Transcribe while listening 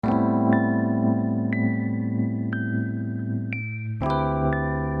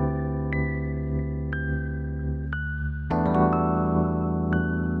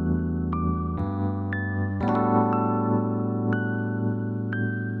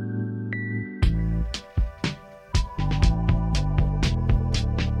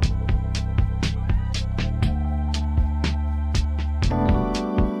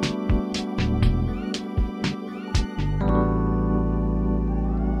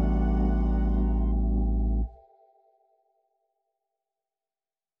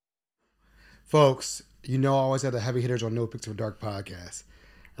Folks, you know I always have the heavy hitters on NoPixAfterDark podcast.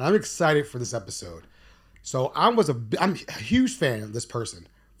 And I'm excited for this episode. So I'm a huge fan of this person.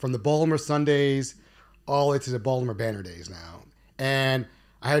 From the Baltimore Sundays all the way to the Baltimore Banner days now. And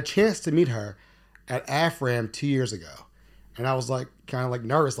I had a chance to meet her at AFRAM 2 years ago. And I was kind of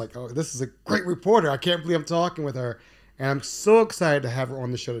nervous, oh, this is a great reporter. I can't believe I'm talking with her. And I'm so excited to have her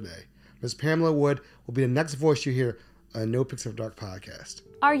on the show today. Ms. Pamela Wood will be the next voice you hear on NoPixAfterDark podcast.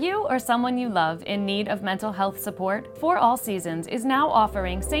 Are you or someone you love in need of mental health support? For All Seasons is now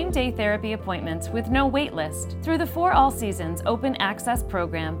offering same-day therapy appointments with no wait list. Through the For All Seasons Open Access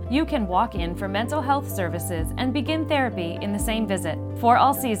program, you can walk in for mental health services and begin therapy in the same visit. For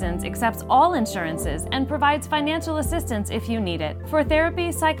All Seasons accepts all insurances and provides financial assistance if you need it. For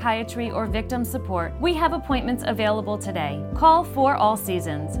therapy, psychiatry, or victim support, we have appointments available today. Call For All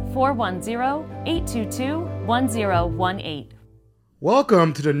Seasons 410-822-1018.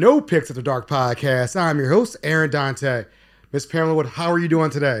 Welcome to the NoPixAfterDark podcast. I'm your host, Aaron Dante. Miss Pamela Wood, how are you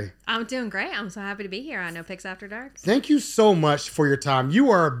doing today? I'm doing great. I'm so happy to be here on NoPixAfterDark. Thank you so much for your time. You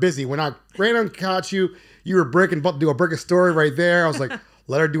are busy. When I ran and caught you, you were about to do a break a story right there. I was like,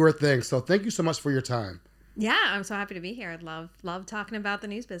 let her do her thing. So thank you so much for your time. Yeah, I'm so happy to be here. I love talking about the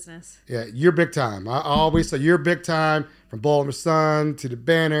news business. Yeah, you're big time. I always say you're big time, from Baltimore Sun to the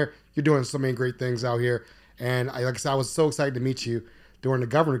Banner. You're doing so many great things out here. And like I said, I was so excited to meet you during the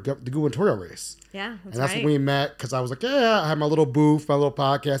gubernatorial race. Yeah, that's right. When we met, because I was like, I had my little booth, my little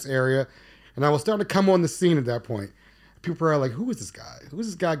podcast area. And I was starting to come on the scene at that point. People were like, who is this guy? Who is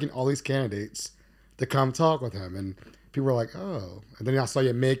this guy getting all these candidates to come talk with him? And people were like, oh. And then I saw you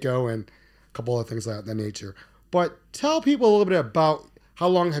at Mako and a couple other things like that nature. But tell people a little bit about how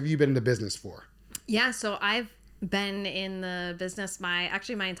long have you been in the business for? Yeah, so I've been in the business my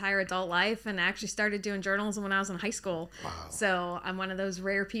entire adult life, and I actually started doing journalism when I was in high school. Wow. So I'm one of those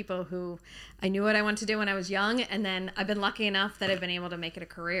rare people who I knew what I wanted to do when I was young, and then I've been lucky enough that I've been able to make it a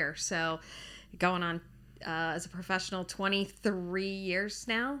career. So going on as a professional 23 years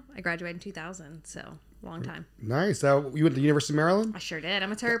now. I graduated in 2000, so long time. Nice. You went to the University of Maryland? I sure did.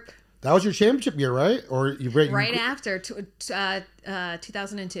 I'm a Terp. That was your championship year, right? Or right after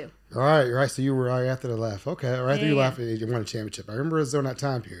 2002. All right. So you were right after the left. Okay, right after you left, you won a championship. I remember it was during that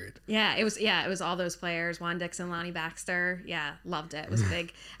time period. Yeah, it was all those players: Juan Dixon, Lonnie Baxter. Yeah, loved it. It was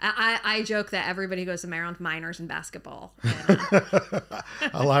big. I joke that everybody goes to Maryland minors in basketball. And,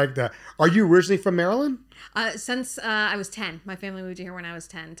 I like that. Are you originally from Maryland? Since I was 10, my family moved here when I was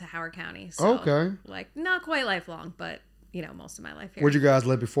 10 to Howard County. So, okay. Not quite lifelong, but most of my life here. Where'd you guys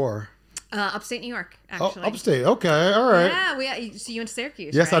live before? Upstate New York, actually. Oh, upstate. Okay, all right. Yeah, so you went to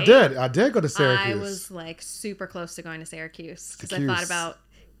Syracuse, yes, right? I did. I did go to Syracuse. I was super close to going to Syracuse because I thought about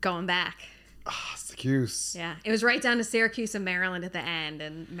going back. Syracuse. Yeah, it was right down to Syracuse and Maryland at the end,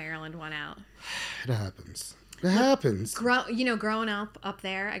 and Maryland won out. It happens. It happens. Growing up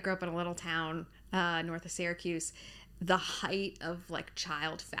there, I grew up in a little town north of Syracuse. The height of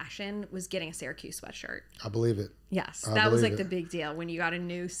child fashion was getting a Syracuse sweatshirt. I believe it. Yes, that was the big deal when you got a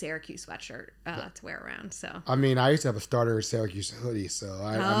new Syracuse sweatshirt to wear around. So I mean, I used to have a starter Syracuse hoodie, so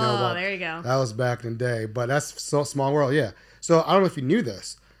I know about. There you go. That was back in the day, but that's so small world. Yeah. So I don't know if you knew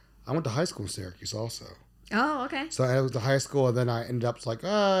this. I went to high school in Syracuse also. Oh, okay. So I was to high school, and then I ended up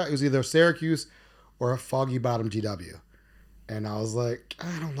it was either Syracuse or Foggy Bottom GW. And I was like,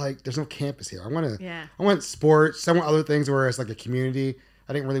 there's no campus here. I want sports. I want other things where it's like a community.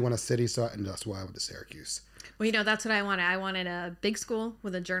 I didn't really want a city, so that's why I went to Syracuse. Well, that's what I wanted. I wanted a big school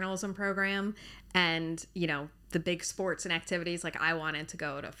with a journalism program and, the big sports and activities. I wanted to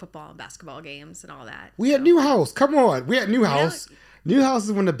go to football and basketball games and all that. We had Newhouse. Come on. We had Newhouse. Newhouse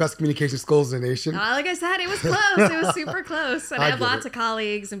is one of the best communication schools in the nation. Like I said, it was close. It was super close. And I have lots of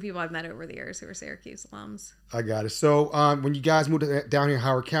colleagues and people I've met over the years who are Syracuse alums. I got it. So when you guys moved down here in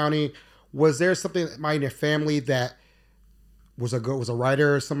Howard County, was there something in your family that was a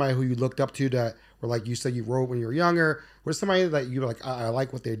writer, somebody who you looked up to that, or like you said you wrote when you were younger? Was somebody that you were like, I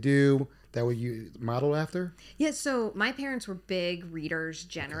like what they do, that would you model after? Yeah, so my parents were big readers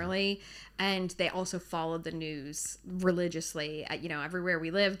generally, and they also followed the news religiously. Everywhere we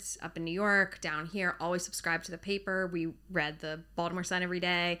lived, up in New York, down here, always subscribed to the paper. We read the Baltimore Sun every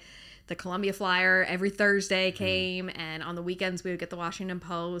day. The Columbia Flyer every Thursday came, and on the weekends we would get the Washington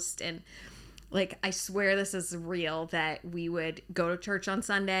Post. And I swear this is real, that we would go to church on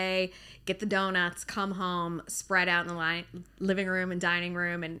Sunday, get the donuts, come home, spread out in the living room and dining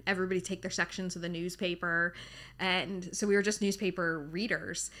room, and everybody take their sections of the newspaper. And so we were just newspaper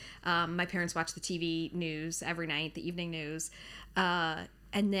readers. My parents watched the TV news every night, the evening news. And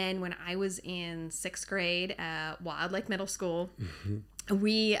then when I was in 6th grade at Wild Lake Middle School,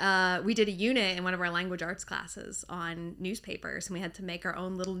 we did a unit in one of our language arts classes on newspapers, and we had to make our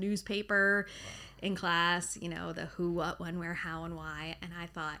own little newspaper in class, you know, the who, what, when, where, how, and why. And I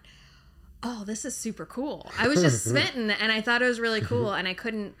thought, oh, this is super cool. I was just smitten, and I thought it was really cool, and I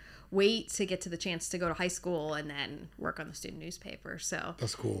couldn't wait to get to the chance to go to high school and then work on the student newspaper. So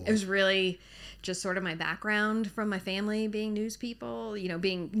that's cool. It was really just sort of my background from my family being news people, you know,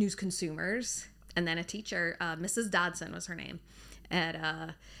 being news consumers, and then a teacher, Mrs. Dodson was her name,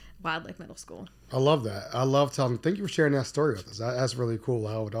 at Wild Lake Middle School. I love that. I love telling. Thank you for sharing that story with us. That's really cool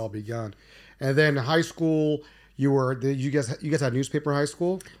how it all began. And then high school, you guys had a newspaper in high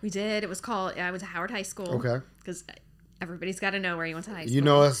school? We did. It was called. I went to Howard High School. Okay. Because everybody's got to know where you went to high school. You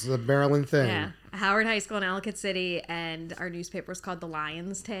know, that's the Maryland thing. Yeah, Howard High School in Ellicott City, and our newspaper was called The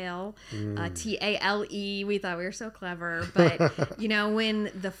Lion's Tale, Tale. We thought we were so clever, but you know,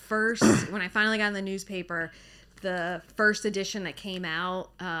 when I finally got in the newspaper, the first edition that came out,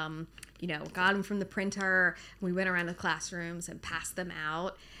 you know, got them from the printer. We went around the classrooms and passed them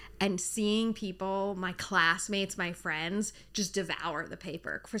out. And seeing people, my classmates, my friends, just devour the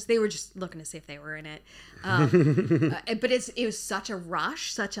paper. First, they were just looking to see if they were in it. But it was such a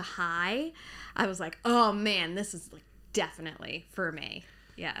rush, such a high. I was like, oh man, this is like definitely for me.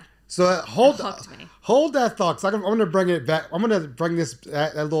 Yeah. So hold that thought. So I'm going to bring it back. I'm going to bring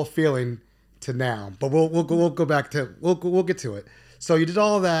that little feeling to now. But we'll go back to we'll get to it. So you did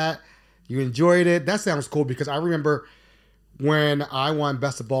all of that. You enjoyed it. That sounds cool because I remember when I won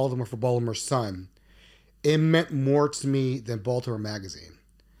Best of Baltimore for Baltimore Sun, it meant more to me than Baltimore Magazine.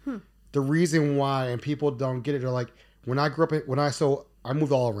 The reason why, and people don't get it, they're like, when I grew up, I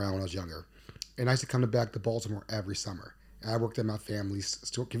moved all around when I was younger, and I used to come back to Baltimore every summer. And I worked at my family's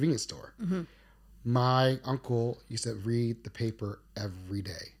convenience store. Mm-hmm. My uncle used to read the paper every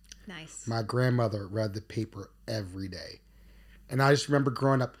day. Nice. My grandmother read the paper every day. And I just remember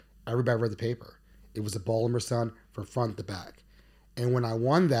growing up, everybody read the paper. It was the Baltimore Sun from front to back. And when I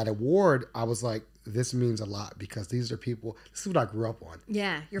won that award, I was like, this means a lot because these are people, this is what I grew up on.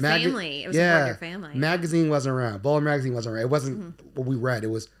 Yeah, your family. It was about your family. Magazine wasn't around. Baltimore Magazine wasn't around. It wasn't what we read. It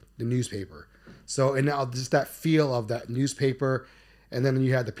was the newspaper. So, and now just that feel of that newspaper. And then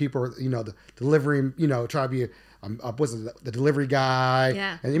you had the people, you know, the delivering, you know, try to be, the delivery guy.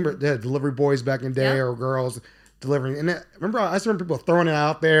 Yeah. And remember, they had delivery boys back in the day or girls delivering. And I just remember people throwing it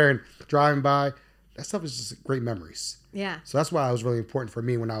out there and driving by. That stuff is just great memories. Yeah. So that's why it was really important for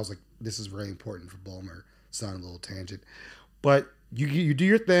me when I was like, this is really important for Baltimore Sun, a little tangent. But you do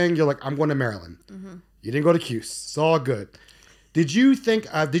your thing. You're like, I'm going to Maryland. Mm-hmm. You didn't go to Cuse. It's all good. Did you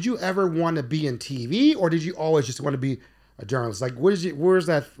ever want to be in TV, or did you always just want to be a journalist? Like, where's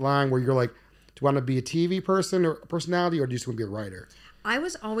that line where you're like, do you want to be a TV person or personality, or do you just want to be a writer? I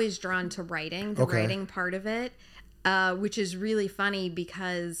was always drawn to writing, writing part of it. Which is really funny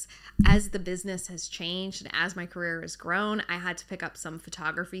because as the business has changed and as my career has grown, I had to pick up some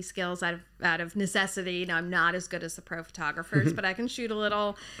photography skills out of necessity. Now, I'm not as good as the pro photographers, but I can shoot a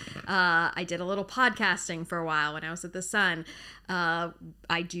little. I did a little podcasting for a while when I was at the Sun.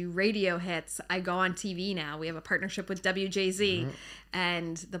 I do radio hits. I go on TV now. We have a partnership with WJZ,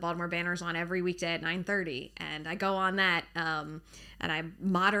 and the Baltimore Banner's on every weekday at 9:30, and I go on that. And I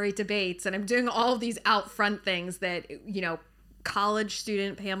moderate debates, and I'm doing all of these out front things that, you know, college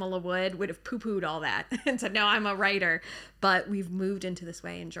student Pamela would have poo-pooed all that and said, no, I'm a writer. But we've moved into this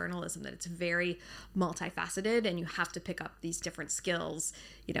way in journalism that it's very multifaceted, and you have to pick up these different skills,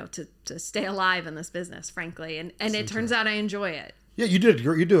 you know, to stay alive in this business, frankly. And it turns out I enjoy it. Yeah, you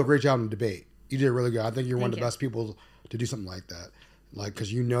do a great job in debate. You did really good. I think you're one of the best people to do something like that. Like,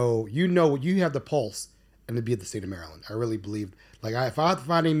 because you have the pulse and to be at the state of Maryland. I really believe. Like, if I have to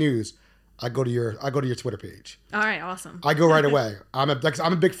find any news, I go to your Twitter page. All right, awesome. I go right away. I'm a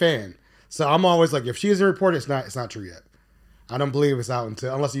big fan, so I'm always like, if she isn't reported, it's not true yet. I don't believe it's out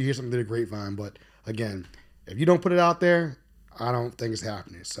unless you hear something through the grapevine. But again, if you don't put it out there, I don't think it's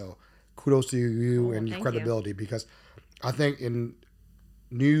happening. So kudos to you and your credibility, because I think in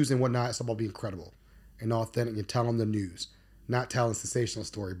news and whatnot, it's about being credible and authentic and telling the news, not telling a sensational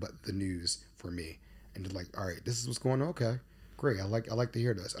story, but the news for me. And just like, all right, this is what's going on. Okay, great. I like to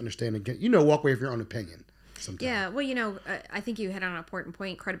hear this. Understand again. Walk away with your own opinion. Sometimes. Yeah, well, I think you hit on an important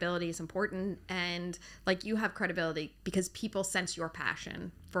point. Credibility is important, and like, you have credibility because people sense your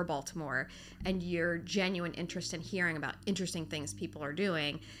passion for Baltimore and your genuine interest in hearing about interesting things people are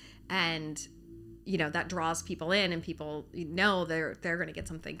doing, and that draws people in, and people know they're going to get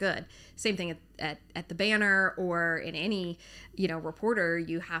something good. Same thing at the Banner or in any reporter.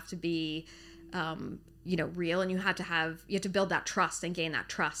 You have to be real, and you have to build that trust and gain that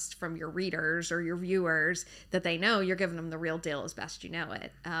trust from your readers or your viewers that they know you're giving them the real deal as best you know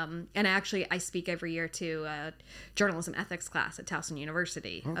it. And I speak every year to a journalism ethics class at Towson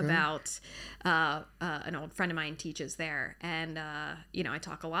University about an old friend of mine teaches there, and I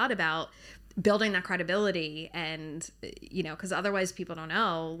talk a lot about building that credibility, and because otherwise people don't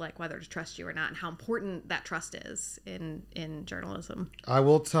know like whether to trust you or not, and how important that trust is in journalism. I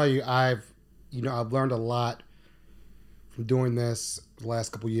will tell you, I've learned a lot from doing this the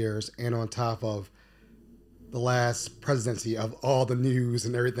last couple of years, and on top of the last presidency of all the news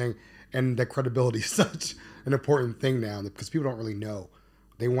and everything, and the credibility is such an important thing now because people don't really know.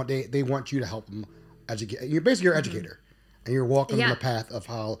 They want you to help them educate. You're basically your educator, and you're walking on the path of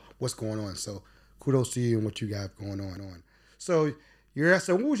what's going on. So kudos to you and what you got going on. So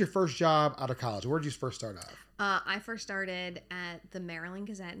what was your first job out of college? Where did you first start off? I first started at the Maryland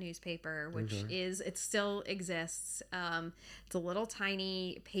Gazette newspaper, which it still exists. It's a little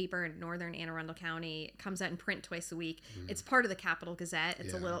tiny paper in northern Anne Arundel County. It comes out in print twice a week. It's part of the Capital Gazette.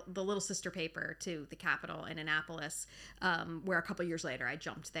 It's the little sister paper to the Capital in Annapolis, where a couple years later I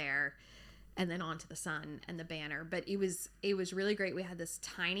jumped there. And then on to the Sun and the Banner. But it was really great. We had this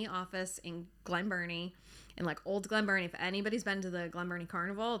tiny office in Glen Burnie, in like old Glen Burnie. If anybody's been to the Glen Burnie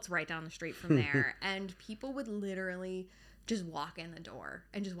Carnival, it's right down the street from there. And people would literally just walk in the door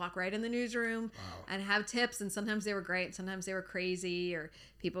and just walk right in the newsroom and have tips. And sometimes they were great. Sometimes they were crazy, or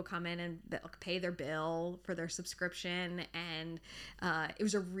people come in and pay their bill for their subscription. And it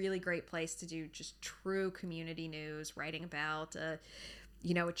was a really great place to do just true community news, writing about a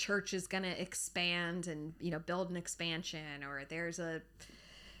church is going to expand and, build an expansion, or there's a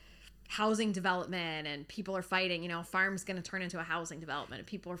housing development and people are fighting, a farm's going to turn into a housing development and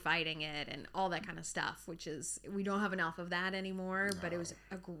people are fighting it, and all that kind of stuff, we don't have enough of that anymore. No. But it was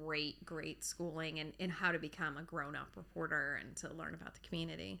a great schooling in how to become a grown-up reporter and to learn about the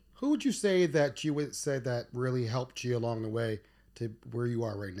community. Who would you say that really helped you along the way to where you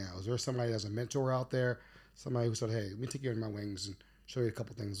are right now? Is there somebody as a mentor out there? Somebody who said, hey, let me take you under my wings and show you a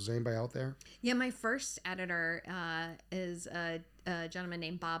couple things. Was there anybody out there? Yeah, my first editor is a gentleman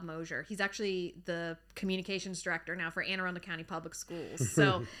named Bob Mosier. He's actually the communications director now for Anne Arundel County Public Schools.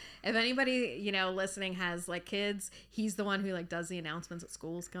 So if anybody listening has like kids, he's the one who like does the announcements at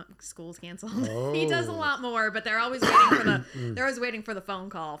schools canceled. Oh. He does a lot more, but they're always waiting for the phone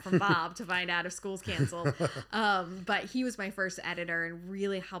call from Bob to find out if school's canceled. But he was my first editor and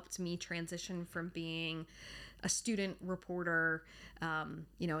really helped me transition from being a student reporter,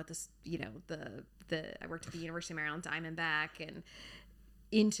 at this, I worked at the University of Maryland Diamondback, and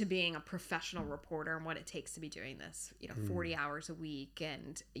into being a professional reporter and what it takes to be doing this, 40 hours a week,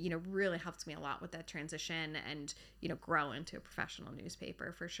 and, really helped me a lot with that transition and, grow into a professional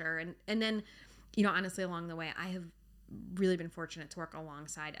newspaper for sure. And then, honestly, along the way, I have really been fortunate to work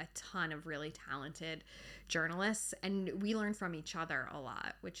alongside a ton of really talented journalists, and we learn from each other a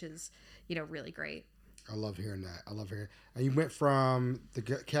lot, which is, really great. I love hearing that. And you went from the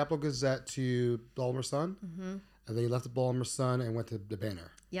Capital Gazette to Baltimore Sun, and then you left the Baltimore Sun and went to the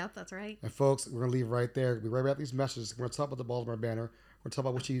Banner. Yep, that's right. And folks, we're going to leave right there. We'll be right back with these messages. We're going to talk about the Baltimore Banner. We're going to talk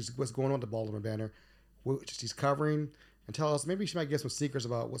about what's going on with the Baltimore Banner, what she's covering, and tell us, maybe she might get some secrets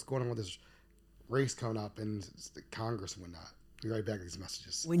about what's going on with this race coming up in the Congress and whatnot. We'll be right back with these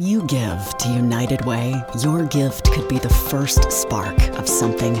messages. When you give to United Way, your gift could be the first spark of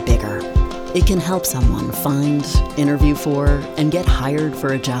something bigger. It can help someone find, interview for, and get hired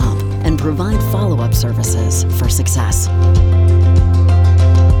for a job, and provide follow-up services for success.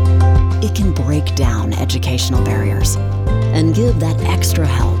 It can break down educational barriers and give that extra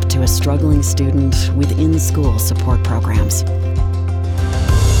help to a struggling student with in-school support programs.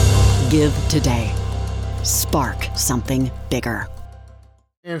 Give today. Spark something bigger.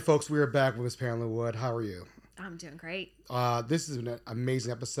 And folks, we are back with Ms. Pamela Wood. How are you? I'm doing great. This is an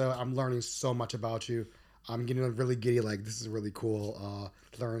amazing episode. I'm learning so much about you. I'm getting really giddy. Like, this is really cool.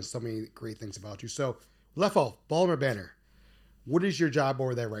 Learning so many great things about you. So, left off, Baltimore Banner. What is your job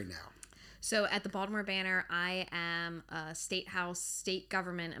over there right now? So at the Baltimore Banner, I am a state house, state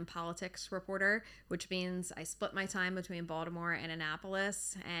government, and politics reporter, which means I split my time between Baltimore and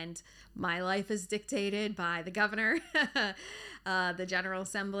Annapolis, and my life is dictated by the governor, the General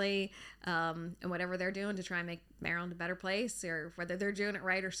Assembly, and whatever they're doing to try and make Maryland a better place, or whether they're doing it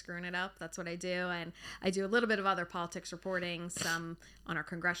right or screwing it up. That's what I do. And I do a little bit of other politics reporting, some on our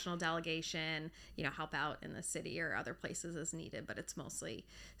congressional delegation, help out in the city or other places as needed, but it's mostly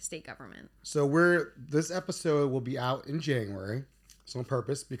state government. So this episode will be out in January. So on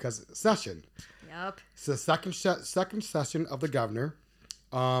purpose, because session. Yep. It's the second session of the governor.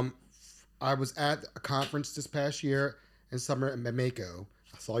 I was at a conference this past year in summer in Mako.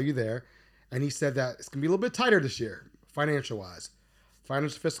 I saw you there. And he said that it's going to be a little bit tighter this year, financial-wise.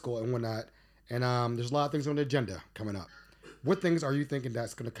 Financial, fiscal, and whatnot. And there's a lot of things on the agenda coming up. What things are you thinking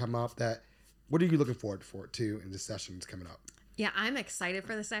that's going to come up what are you looking forward to in the sessions coming up? Yeah, I'm excited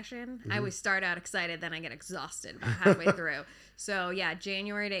for the session. I always start out excited, then I get exhausted about halfway through. So yeah,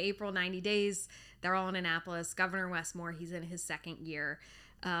 January to April, 90 days. They're all in Annapolis. Governor Westmore, he's in his second year.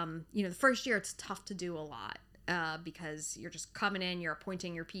 The first year it's tough to do a lot because you're just coming in, you're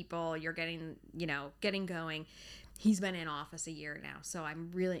appointing your people, you're getting going. He's been in office a year now, so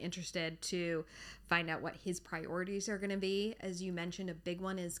I'm really interested to find out what his priorities are going to be. As you mentioned, a big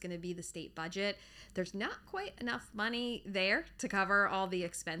one is going to be the state budget. There's not quite enough money there to cover all the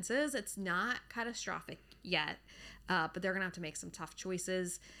expenses. It's not catastrophic yet, but they're going to have to make some tough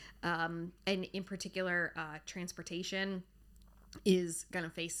choices. And in particular, transportation is going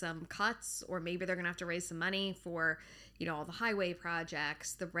to face some cuts, or maybe they're going to have to raise some money for, all the highway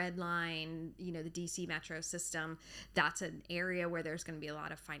projects, the red line, the DC metro system. That's an area where there's going to be a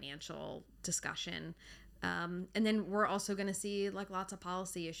lot of financial discussion. And then we're also going to see lots of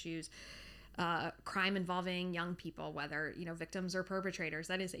policy issues, crime involving young people, whether, victims or perpetrators.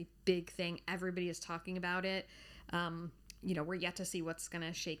 That is a big thing. Everybody is talking about it. We're yet to see what's going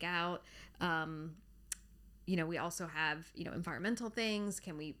to shake out. We also have, environmental things.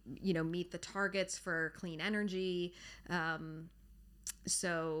 Can we, meet the targets for clean energy? And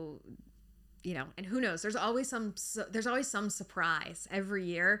who knows? There's always some surprise every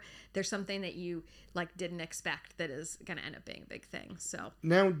year. There's something that you didn't expect that is going to end up being a big thing. So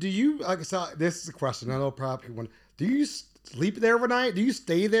now, do you this is a question. I know probably one. Do you sleep there overnight? Do you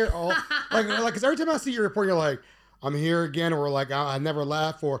stay there all because every time I see your report, you're like, I'm here again, or I never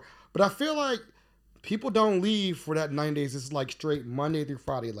left, but I feel like people don't leave for that 9 days. It's straight Monday through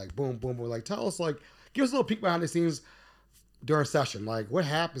Friday, boom, boom, boom. Tell us, give us a little peek behind the scenes during session. What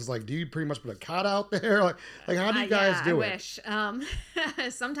happens? Do you pretty much put a cot out there? How do you guys do it? I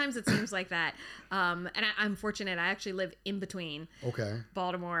wish. Sometimes it seems like that. And I'm fortunate. I actually live in between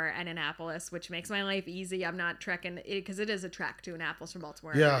Baltimore and Annapolis, which makes my life easy. I'm not trekking because it is a trek to Annapolis from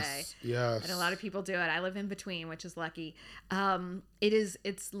Baltimore every day. Yes. And a lot of people do it. I live in between, which is lucky.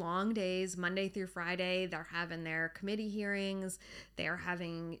 It's long days, Monday through Friday. They're having their committee hearings. They're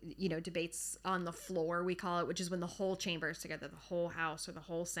having, debates on the floor, we call it, which is when the whole chamber is together, the whole House or the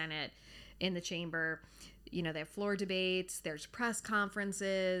whole Senate in the chamber. They have floor debates. There's press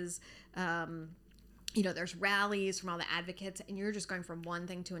conferences. There's rallies from all the advocates, and you're just going from one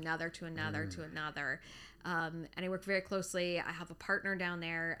thing to another, to another, to another. And I work very closely. I have a partner down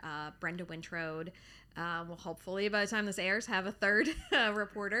there, Brenda Wintrode. We'll hopefully, by the time this airs, have a third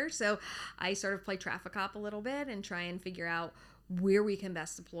reporter. So I sort of play traffic cop a little bit and try and figure out where we can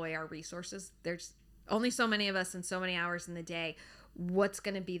best deploy our resources. There's only so many of us and so many hours in the day. What's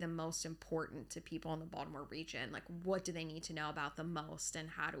going to be the most important to people in the Baltimore region? What do they need to know about the most, and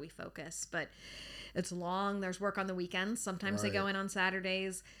how do we focus? But it's long. There's work on the weekends. Sometimes I go in on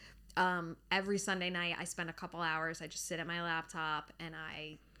Saturdays. Every Sunday night, I spend a couple hours. I just sit at my laptop and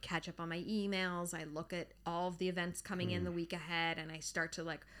I catch up on my emails. I look at all of the events coming in the week ahead, and I start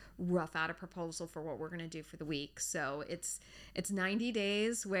to rough out a proposal for what we're going to do for the week. So it's 90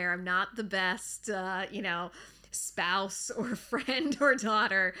 days where I'm not the best, spouse or friend or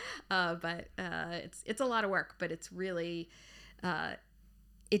daughter, but it's a lot of work. But it's really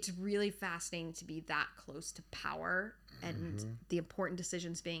fascinating to be that close to power and the important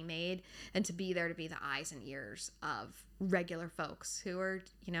decisions being made, and to be there to be the eyes and ears of regular folks who are,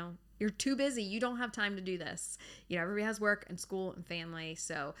 you're too busy. You don't have time to do this. Everybody has work and school and family.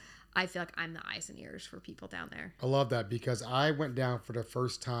 So I feel like I'm the eyes and ears for people down there. I love that, because I went down for the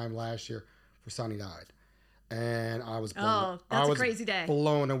first time last year for Sonny died. And I was a crazy day.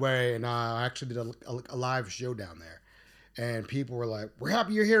 Blown away. And I actually did a live show down there. And people were like, we're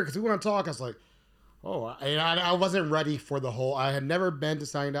happy you're here because we want to talk. I was like, oh, and I wasn't ready for the whole. I had never been to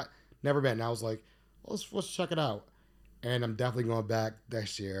Sonny died. Never been. And I was like, let's check it out. And I'm definitely going back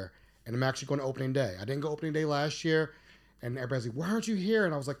this year. And I'm actually going to opening day. I didn't go opening day last year. And everybody's like, why aren't you here?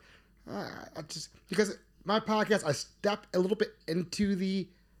 And I was like, I just, because my podcast, I step a little bit into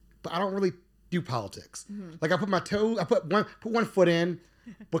but I don't really do politics. I put one foot in,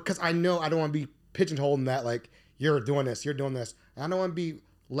 because I know I don't want to be pigeonholed in that, you're doing this. And I don't want to be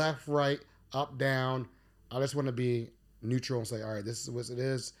left, right, up, down. I just want to be neutral and say, all right, this is what it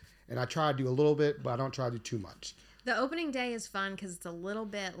is. And I try to do a little bit, but I don't try to do too much. The opening day is fun because it's a little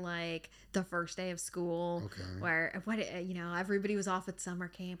bit like the first day of school, where everybody was off at summer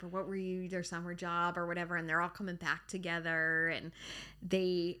camp or what were you their summer job or whatever, and they're all coming back together, and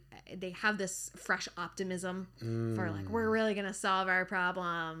they have this fresh optimism for like we're really gonna solve our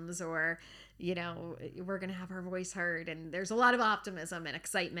problems, or we're gonna have our voice heard, and there's a lot of optimism and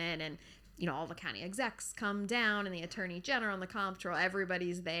excitement, and all the county execs come down and the attorney general and the comptroller,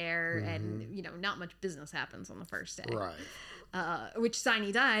 everybody's there, and not much business happens on the first day. Right. Which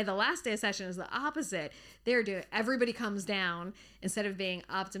sine die, the last day of session is the opposite. Everybody comes down, instead of being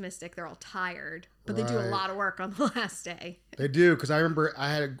optimistic, they're all tired, but they do a lot of work on the last day. They do, because I remember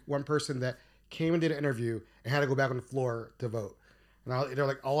I had one person that came and did an interview and had to go back on the floor to vote. And they're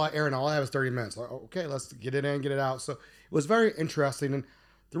like, Aaron, all I have is 30 minutes. Like, okay, let's get it in, get it out. So it was very interesting. And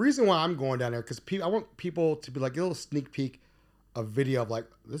the reason why I'm going down there, because I want people to be like, a little sneak peek of video of like,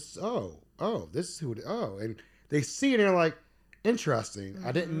 this is who, and they see it and they're like, interesting.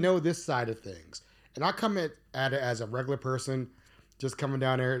 I didn't know this side of things. And I come at it as a regular person, just coming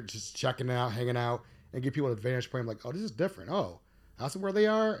down there, just checking it out, hanging out, and give people a vantage point. I'm like, oh, this is different. Oh, that's where they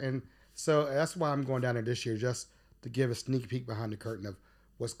are. And so that's why I'm going down there this year, just to give a sneak peek behind the curtain of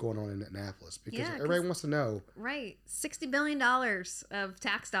what's going on in Annapolis, because everybody wants to know. Right. $60 billion of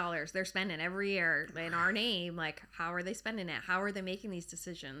tax dollars they're spending every year in our name. Like, how are they spending it? How are they making these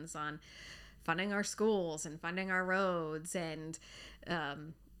decisions on funding our schools and funding our roads? And,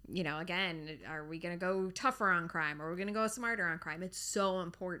 again, are we going to go tougher on crime? Or are we going to go smarter on crime? It's so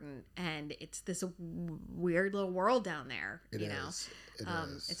important. And it's this weird little world down there. It is.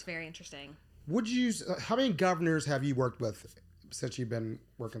 It's very interesting. How many governors have you worked with since you've been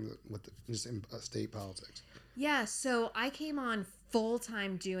working with just in state politics? Yeah, so I came on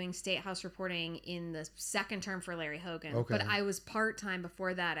full-time doing State House reporting in the second term for Larry Hogan. Okay. But I was part-time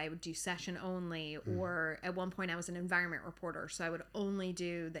before that. I would do session only, or at one point I was an environment reporter, so I would only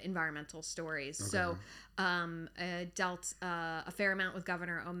do the environmental stories. Okay. So I dealt a fair amount with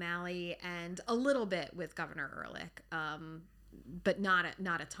Governor O'Malley and a little bit with Governor Ehrlich. But not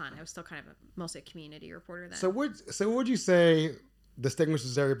a ton. I was still kind of mostly a community reporter then. So would you say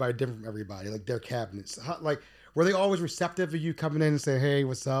distinguishes everybody different from everybody, like their cabinets? Were they always receptive of you coming in and saying, "Hey,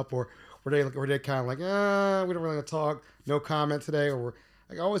 what's up?" Or were they kind of like, we don't really want to talk, no comment today? Or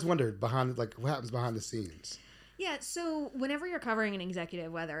I always wondered what happens behind the scenes. Yeah, so whenever you're covering an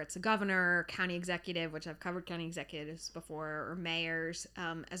executive, whether it's a governor, county executive, which I've covered county executives before, or mayors,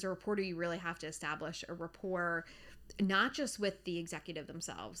 as a reporter, you really have to establish a rapport, not just with the executive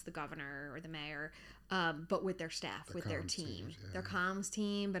themselves, the governor or the mayor, but with their staff, with their team, their comms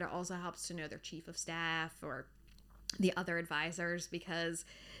team. But it also helps to know their chief of staff or the other advisors, because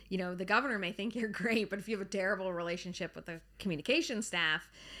the governor may think you're great, but if you have a terrible relationship with the communication staff,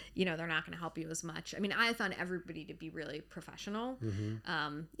 they're not going to help you as much. I mean, I found everybody to be really professional. Mm-hmm.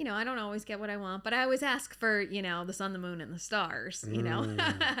 I don't always get what I want, but I always ask for the sun, the moon, and the stars.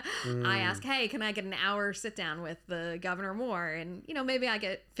 I ask, hey, can I get an hour sit down with the Governor Moore? And maybe I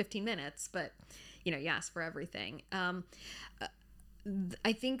get 15 minutes, but you ask for everything. I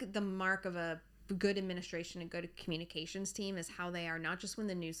think the mark of a good administration and good communications team is how they are, not just when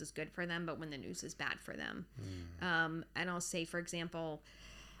the news is good for them, but when the news is bad for them. And I'll say, for example,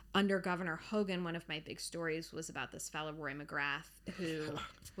 under Governor Hogan, one of my big stories was about this fellow, Roy McGrath, who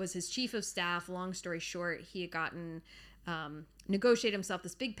was his chief of staff. Long story short, he had gotten negotiated himself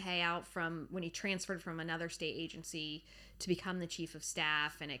this big payout from when he transferred from another state agency to become the chief of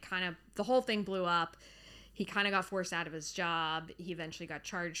staff, and the whole thing blew up. He kind of got forced out of his job. He eventually got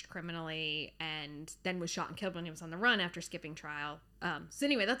charged criminally and then was shot and killed when he was on the run after skipping trial. So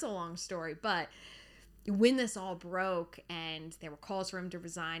anyway, that's a long story. But when this all broke and there were calls for him to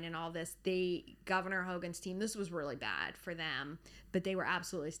resign and all this, Governor Hogan's team, this was really bad for them. But they were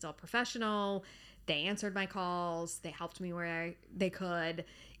absolutely still professional. They answered my calls. They helped me where they could,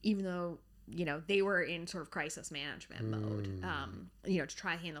 even though they were in sort of crisis management mode, to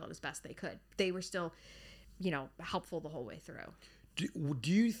try to handle it as best they could. They were still helpful the whole way through.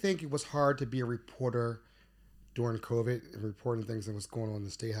 Do you think it was hard to be a reporter during COVID and reporting things that was going on in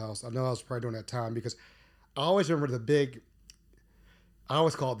the State House? I know I was probably during that time, because I always remember I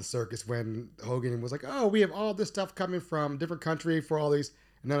always call it the circus, when Hogan was like, oh, we have all this stuff coming from different country for all these,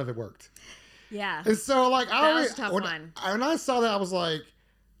 and none of it worked. Yeah. And so that was a tough one. When I saw that, I was like,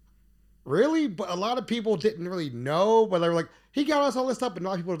 really? But a lot of people didn't really know, but they were like, he got us all this stuff, but a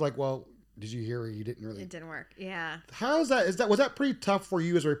lot of people were like, well, did you hear he didn't really? It didn't work. Yeah. How is that? Was that pretty tough for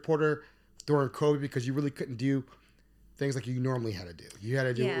you as a reporter during COVID, because you really couldn't do things like you normally had to do? You had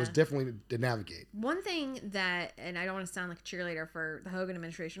to do, it was definitely to navigate. One thing that, and I don't want to sound like a cheerleader for the Hogan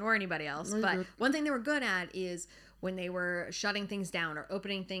administration or anybody else, but one thing they were good at is when they were shutting things down or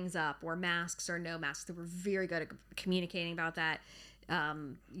opening things up, or masks or no masks. They were very good at communicating about that.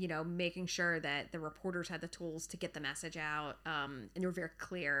 Making sure that the reporters had the tools to get the message out, and they were very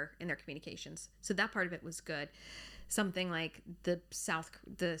clear in their communications. So that part of it was good. Something like the South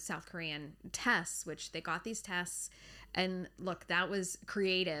Korean tests, which they got these tests, and look, that was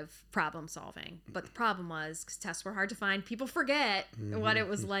creative problem solving. But the problem was, because tests were hard to find, people forget what it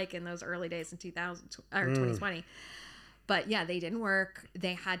was like in those early days in 2020. But yeah, they didn't work.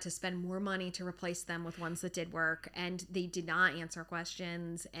 They had to spend more money to replace them with ones that did work, and they did not answer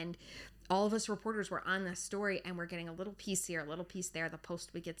questions. And all of us reporters were on this story, and we're getting a little piece here, a little piece there. The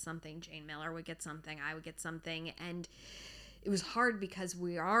Post would get something, Jane Miller would get something, I would get something. And it was hard because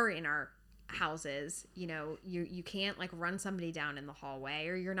we are in our houses. You can't like run somebody down in the hallway,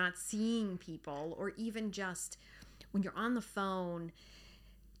 or you're not seeing people, or even just when you're on the phone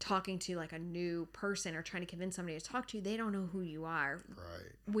talking to like a new person or trying to convince somebody to talk to you, they don't know who you are.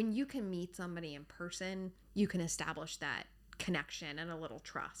 Right. When you can meet somebody in person, you can establish that connection and a little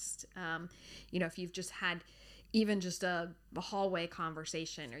trust. If you've just had even just a hallway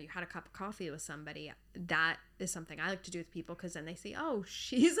conversation, or you had a cup of coffee with somebody, that is something I like to do with people, because then they say, oh,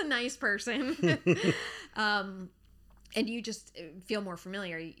 she's a nice person. And you just feel more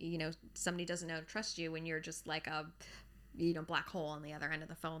familiar. Somebody doesn't know to trust you when you're just like a black hole on the other end of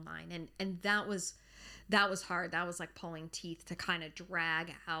the phone line. And that was hard. That was like pulling teeth to kind of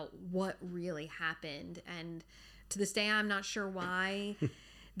drag out what really happened. And to this day, I'm not sure why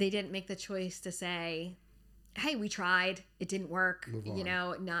they didn't make the choice to say, hey, we tried, it didn't work. We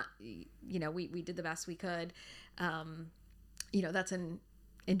did the best we could. That's an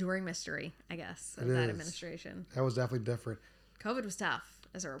enduring mystery, I guess, of that administration. That was definitely different. COVID was tough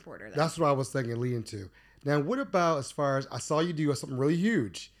as a reporter, though. That's what I was thinking leading to. Now, what about as far as, I saw you do something really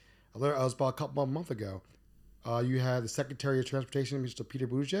huge. I was about a couple months ago. You had the Secretary of Transportation, Mr. Peter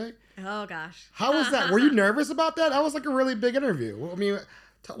Buttigieg. Oh, gosh. How was that? Were you nervous about that? That was like a really big interview. I mean,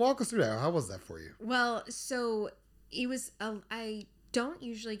 walk us through that. How was that for you? Well, so it was, I don't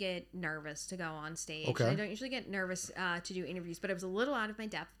usually get nervous to go on stage. Okay. I don't usually get nervous to do interviews, but I was a little out of my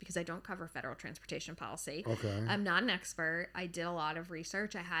depth because I don't cover federal transportation policy. Okay. I'm not an expert. I did a lot of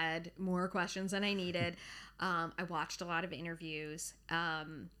research. I had more questions than I needed. I watched a lot of interviews.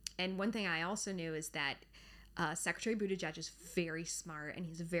 And one thing I also knew is that Secretary Buttigieg is very smart, and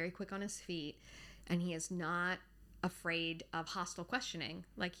he's very quick on his feet, and he is not afraid of hostile questioning.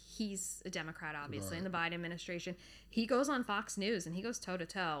 Like, he's a Democrat, obviously, in the Biden administration. He goes on Fox News and he goes toe to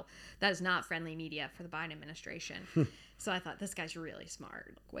toe. That is not friendly media for the Biden administration. So I thought, this guy's really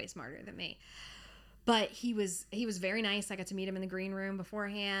smart, way smarter than me. But he was very nice. I got to meet him in the green room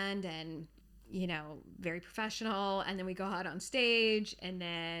beforehand, and very professional. And then we go out on stage, and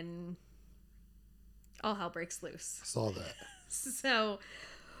then all hell breaks loose. I saw that. So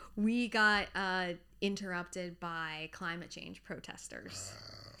we got interrupted by climate change protesters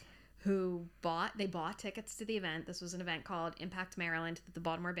who bought tickets to the event. This was an event called Impact Maryland that the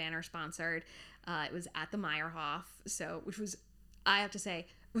Baltimore Banner sponsored. It was at the Meyerhoff, which was, I have to say,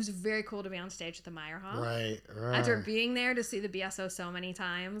 it was very cool to be on stage at the Meyerhoff. Right. After being there to see the BSO so many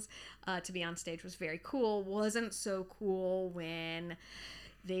times, to be on stage was very cool. Wasn't so cool when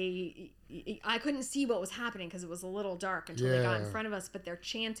I couldn't see what was happening because it was a little dark until they got in front of us, but they're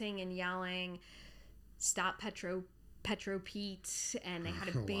chanting and yelling, "Stop Petro Pete," and they had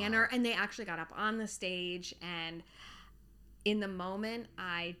a banner. And they actually got up on the stage, and in the moment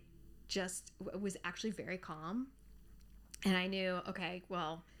I just was actually very calm, and I knew, okay,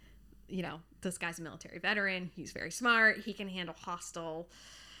 well, this guy's a military veteran, he's very smart, he can handle hostile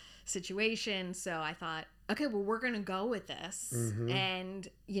situations. So I thought, okay, well, we're gonna go with this, and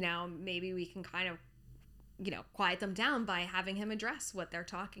maybe we can kind of quiet them down by having him address what they're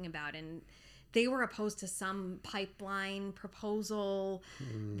talking about. And they were opposed to some pipeline proposal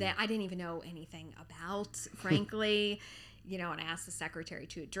that I didn't even know anything about, frankly. And I asked the secretary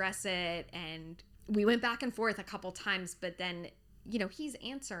to address it, and we went back and forth a couple times, but then he's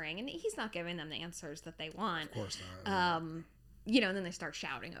answering, and he's not giving them the answers that they want. Of course not. And then they start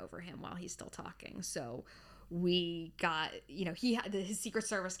shouting over him while he's still talking. So we got, his Secret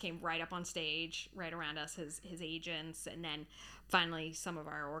Service came right up on stage, right around us, his agents. And then finally some of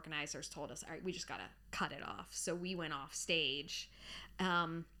our organizers told us, all right, we just got to cut it off. So we went off stage,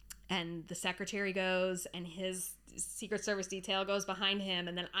 and the secretary goes, and his Secret Service detail goes behind him,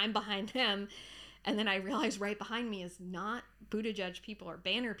 and then I'm behind him. And then I realized right behind me is not Buttigieg people or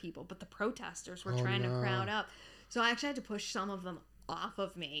banner people, but the protesters were trying to crowd up. So I actually had to push some of them off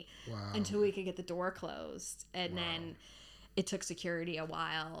of me until we could get the door closed. And then it took security a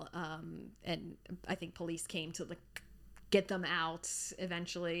while. And I think police came to get them out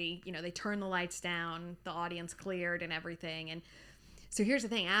eventually. You know, they turned the lights down, the audience cleared and everything. And so here's the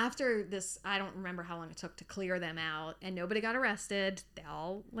thing. After this, I don't remember how long it took to clear them out, and nobody got arrested. They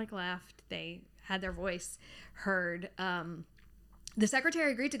all left. They had their voice heard. The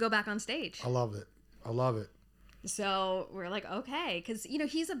secretary agreed to go back on stage. I love it. So we're like, okay, because, you know,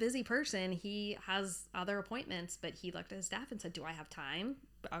 he's a busy person. He has other appointments, but he looked at his staff and said, do I have time?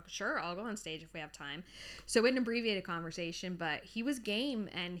 Sure, I'll go on stage if we have time. So an abbreviated conversation, but he was game,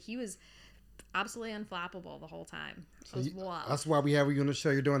 and he was absolutely unflappable the whole time. So that's why we have you on the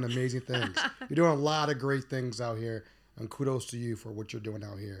show. You're doing amazing things. You're doing a lot of great things out here, and kudos to you for what you're doing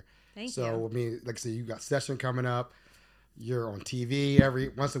out here. Thank you. So, I mean, like I said, you got session coming up. You're on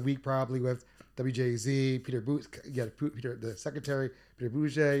TV once a week probably with WJZ, Peter the secretary, Peter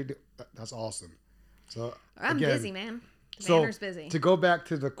Bouget. That's awesome. So I'm again, busy, man. The banner's busy. To go back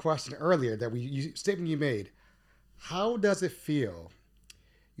to the question earlier statement you made, how does it feel?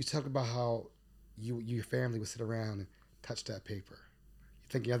 You talk about how your family would sit around and touch that paper.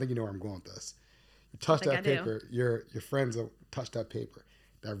 I think you know where I'm going with this. You touch that paper. Your friends will touch that paper.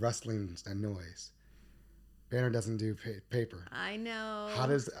 That rustling, that noise. Banner doesn't do paper. I know. How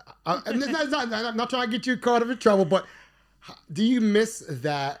does? I'm not trying to get you caught up in trouble, but do you miss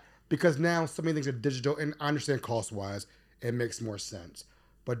that? Because now so many things are digital, and I understand cost-wise, it makes more sense.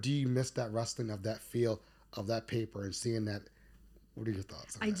 But do you miss that rustling of that feel of that paper and seeing that? What are your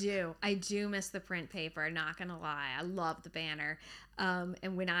thoughts on that? I do miss the print paper, not gonna lie. I love the banner.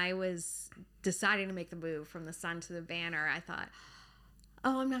 And when I was deciding to make the move from the Sun to the Banner, I thought,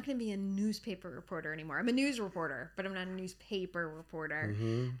 oh, I'm not going to be a newspaper reporter anymore. I'm a news reporter, but I'm not a newspaper reporter.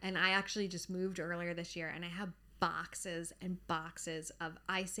 Mm-hmm. And I actually just moved earlier this year, and I have boxes and boxes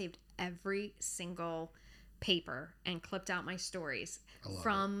I saved every single paper and clipped out my stories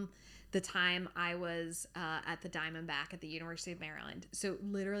from the time I was at the Diamondback at the University of Maryland. So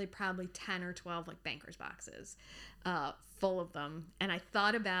literally probably 10 or 12 banker's boxes full of them. And I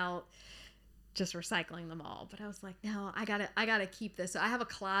thought about just recycling them all, but I was like, no, I gotta keep this. So I have a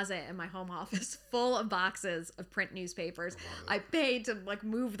closet in my home office full of boxes of print newspapers. I paid to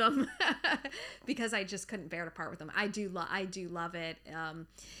move them because I just couldn't bear to part with them. I do love it.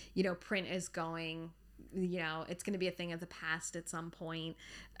 Print is going, it's going to be a thing of the past at some point.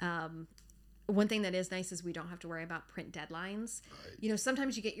 One thing that is nice is we don't have to worry about print deadlines. Right.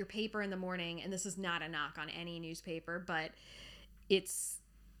 Sometimes you get your paper in the morning, and this is not a knock on any newspaper, but it's,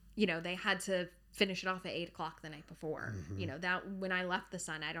 they had to finish it off at 8:00 the night before. Mm-hmm. That when I left the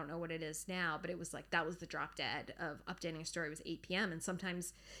Sun, I don't know what it is now, but it was that was the drop dead of updating a story. It was 8 p.m. And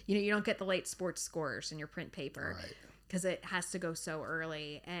sometimes, you don't get the late sports scores in your print paper because it has to go so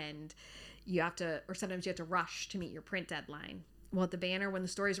early, and sometimes you have to rush to meet your print deadline. Well, at the Banner, when the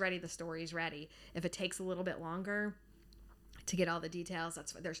story's ready, the story's ready. If it takes a little bit longer to get all the details,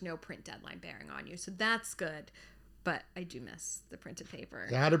 there's no print deadline bearing on you. So that's good. But I do miss the printed paper.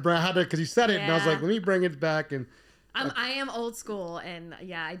 Yeah, I had to, because you said it, and I was like, let me bring it back. And I am old school, and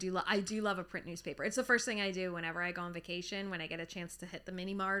yeah, I do love a print newspaper. It's the first thing I do whenever I go on vacation. When I get a chance to hit the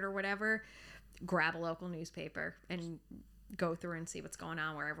mini mart or whatever, grab a local newspaper and go through and see what's going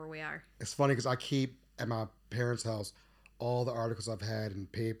on wherever we are. It's funny because I keep at my parents' house all the articles I've had in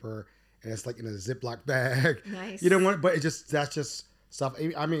paper, and it's in a Ziploc bag. Nice. But that's just stuff.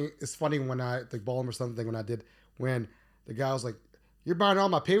 I mean, it's funny when the Baltimore something when I did. When the guy was like, "You're buying all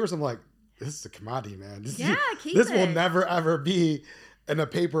my papers," I'm like, "This is a commodity, man. This will never ever be in a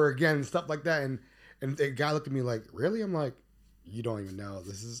paper again," and stuff like that. And the guy looked at me like, "Really?" I'm like, "You don't even know.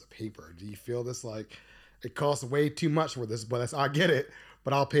 This is a paper. Do you feel this it costs way too much for this? But I get it.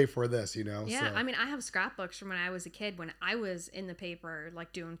 But I'll pay for this, Yeah. So. I mean, I have scrapbooks from when I was a kid. When I was in the paper,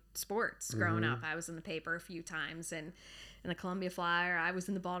 doing sports growing up, I was in the paper a few times, and in the Columbia Flyer, I was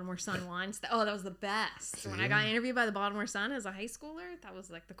in the Baltimore Sun once. That was the best. See? When I got interviewed by the Baltimore Sun as a high schooler, that was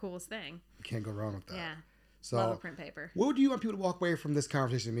the coolest thing. You can't go wrong with that. Yeah. So, love a print paper. What would you want people to walk away from this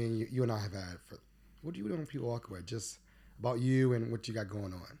conversation? You and I have had. What do you want people to walk away? Just about you and what you got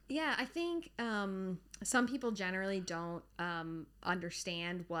going on. Yeah, I think some people generally don't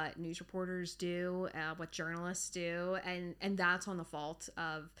understand what news reporters do, what journalists do, and that's on the fault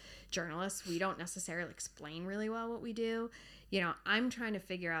of journalists. We don't necessarily explain really well what we do. I'm trying to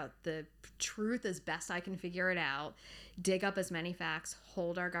figure out the truth as best I can figure it out, dig up as many facts,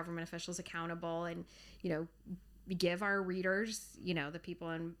 hold our government officials accountable, and, give our readers, the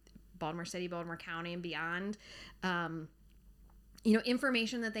people in Baltimore City, Baltimore County, and beyond,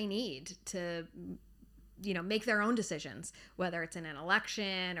 information that they need to, make their own decisions, whether it's in an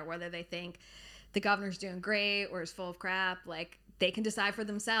election or whether they think the governor's doing great or is full of crap. Like, they can decide for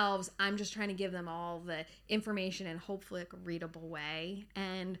themselves. I'm just trying to give them all the information in hopefully like a readable way.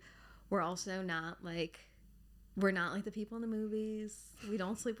 And we're also not like, we're not like the people in the movies. We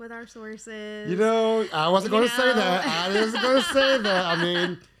don't sleep with our sources. You know, I wasn't going to say that. I wasn't going to say that. I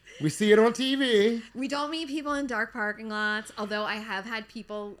mean, we see it on TV. We don't meet people in dark parking lots, although I have had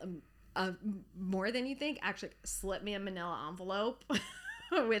people, more than you think, actually slip me a manila envelope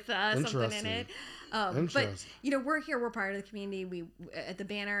with something in it. But, you know, we're here. We're part of the community. We, at the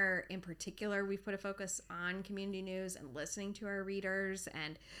Banner in particular, we've put a focus on community news and listening to our readers,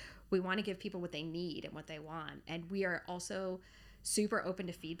 and we want to give people what they need and what they want. And we are also super open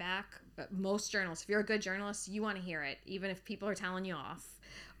to feedback. Most journalists, if you're a good journalist, you want to hear it, even if people are telling you off,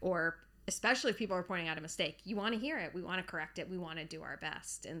 or especially if people are pointing out a mistake. You want to hear it. We want to correct it. We want to do our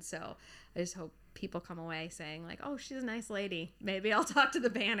best. And so I just hope people come away saying like, oh, she's a nice lady. Maybe I'll talk to the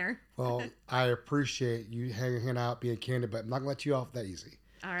Banner. Well, I appreciate you hanging out, being candid, but I'm not going to let you off that easy.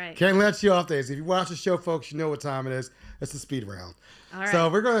 All right. Can't let you off that easy. If you watch the show, folks, you know what time it is. It's the speed round. All right. So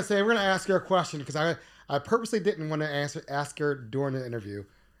we're going to ask her a question because I purposely didn't want to ask her during the interview.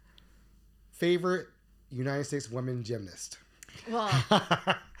 Favorite United States women gymnast? Well,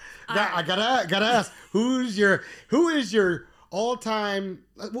 I gotta ask, who is your all-time?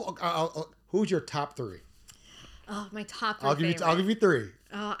 Who's your top three? Oh, my top three. I'll give you three.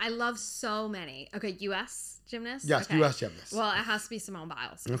 Oh, I love so many. Okay, U.S. gymnast. Yes, okay. U.S. gymnast. Well, it has to be Simone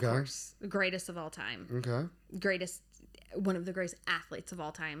Biles, of course. Greatest of all time. Okay. One of the greatest athletes of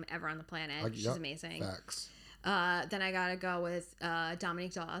all time ever on the planet. She's amazing. Facts. Then I gotta go with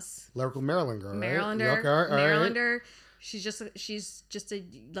Dominique Dawes. Local Maryland girl, right? Marylander. Okay, all Marylander. Right. She's just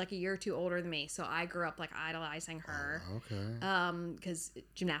like a year or two older than me, so I grew up like idolizing her. Oh, okay. Because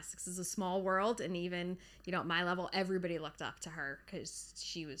gymnastics is a small world, and even at my level, everybody looked up to her because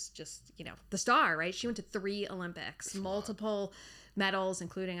she was just the star, right? She went to 3 Olympics, multiple medals,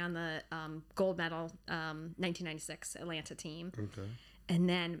 including on the gold medal 1996 Atlanta team. Okay. And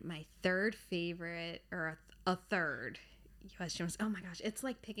then my third favorite, or a third U.S. gymnast. Oh my gosh, it's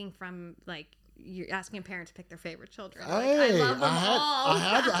like picking from like. You're asking a parent to pick their favorite children. Like, hey, I love them all.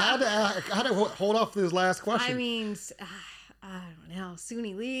 I had to hold off this last question. I mean, I don't know.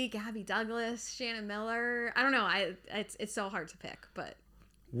 Suni Lee, Gabby Douglas, Shannon Miller. I don't know. It's so hard to pick. But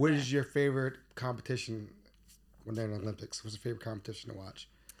what is your favorite competition when they're in the Olympics? What's your favorite competition to watch?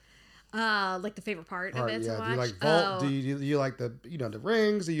 Like the favorite part of it to watch? Do you like vault? Do you like the the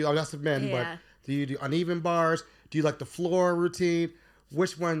rings? That's the men, but do you do uneven bars? Do you like the floor routine?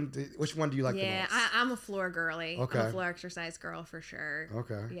 Which one do you like the most? Yeah, I'm a floor girly. Okay. I'm a floor exercise girl for sure.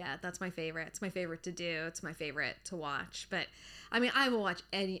 Okay. Yeah, that's my favorite. It's my favorite to do. It's my favorite to watch. But, I mean, I will watch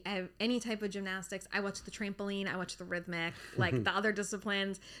any type of gymnastics. I watch the trampoline. I watch the rhythmic. Like, the other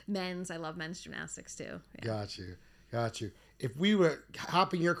disciplines. Men's. I love men's gymnastics, too. Yeah. Got you. If we were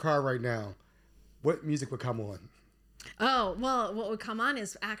hop in your car right now, what music would come on? Oh, well, what would come on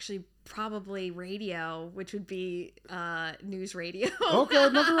is actually probably radio, which would be news radio. Okay,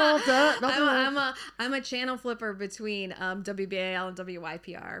 nothing wrong with that. I'm a channel flipper between WBAL and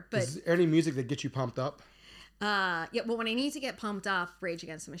WYPR. But is there any music that gets you pumped up? Yeah, well, when I need to get pumped up, Rage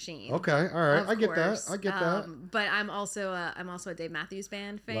Against the Machine. Okay, all right, I get that. But I'm also a Dave Matthews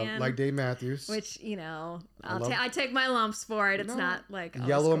Band fan. Like Dave Matthews, which I take my lumps for it. It's not like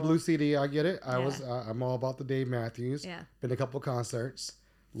Yellow and Blue CD. I get it. I'm all about the Dave Matthews. Yeah, been to a couple of concerts.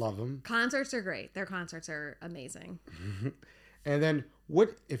 Love them. Concerts are great. Their concerts are amazing. And then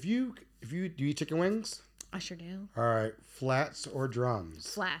what if you do you eat chicken wings? I sure do. All right, flats or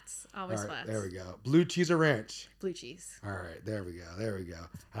drums? Flats, always flats. There we go. Blue cheese or ranch? Blue cheese. All right, there we go.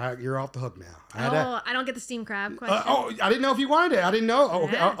 All right, you're off the hook now. I don't get the steamed crab question. I didn't know if you wanted it. I didn't know. Oh,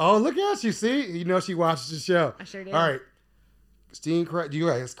 yeah. oh, look at you. See, she watches the show. I sure do. All right, steamed crab.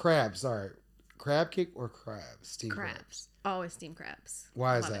 It's crabs. Sorry, crab cake or crabs? Steamed crabs. Always steamed crabs.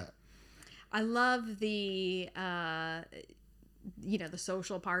 Why is that? I love the the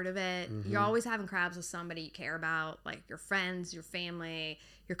social part of it. Mm-hmm. You're always having crabs with somebody you care about, like your friends, your family,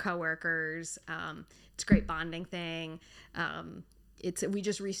 your coworkers. It's a great bonding thing. We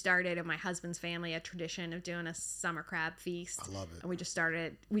just restarted in my husband's family a tradition of doing a summer crab feast. I love it. And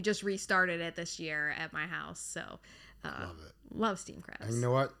we just restarted it this year at my house. So love it. Love steamed crabs. And you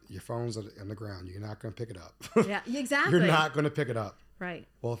know what? Your phone's on the ground. You're not going to pick it up. Yeah, exactly. You're not going to pick it up. Right.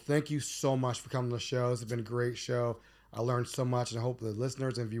 Well, thank you so much for coming to the show. It's been a great show. I learned so much, and I hope the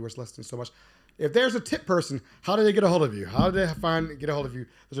listeners and viewers listening so much. if there's a tip person, how do they get a hold of you? How do they get a hold of you?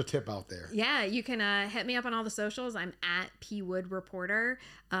 There's a tip out there. Yeah, you can hit me up on all the socials. I'm at pwoodreporter,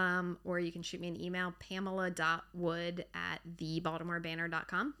 or you can shoot me an email,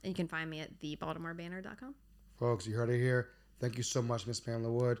 pamela.wood@thebaltimorebanner.com, and you can find me at thebaltimorebanner.com. Folks, you heard it here. Thank you so much, Miss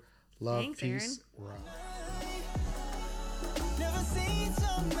Pamela Wood. Love, Thanks, peace, Aaron. we're out.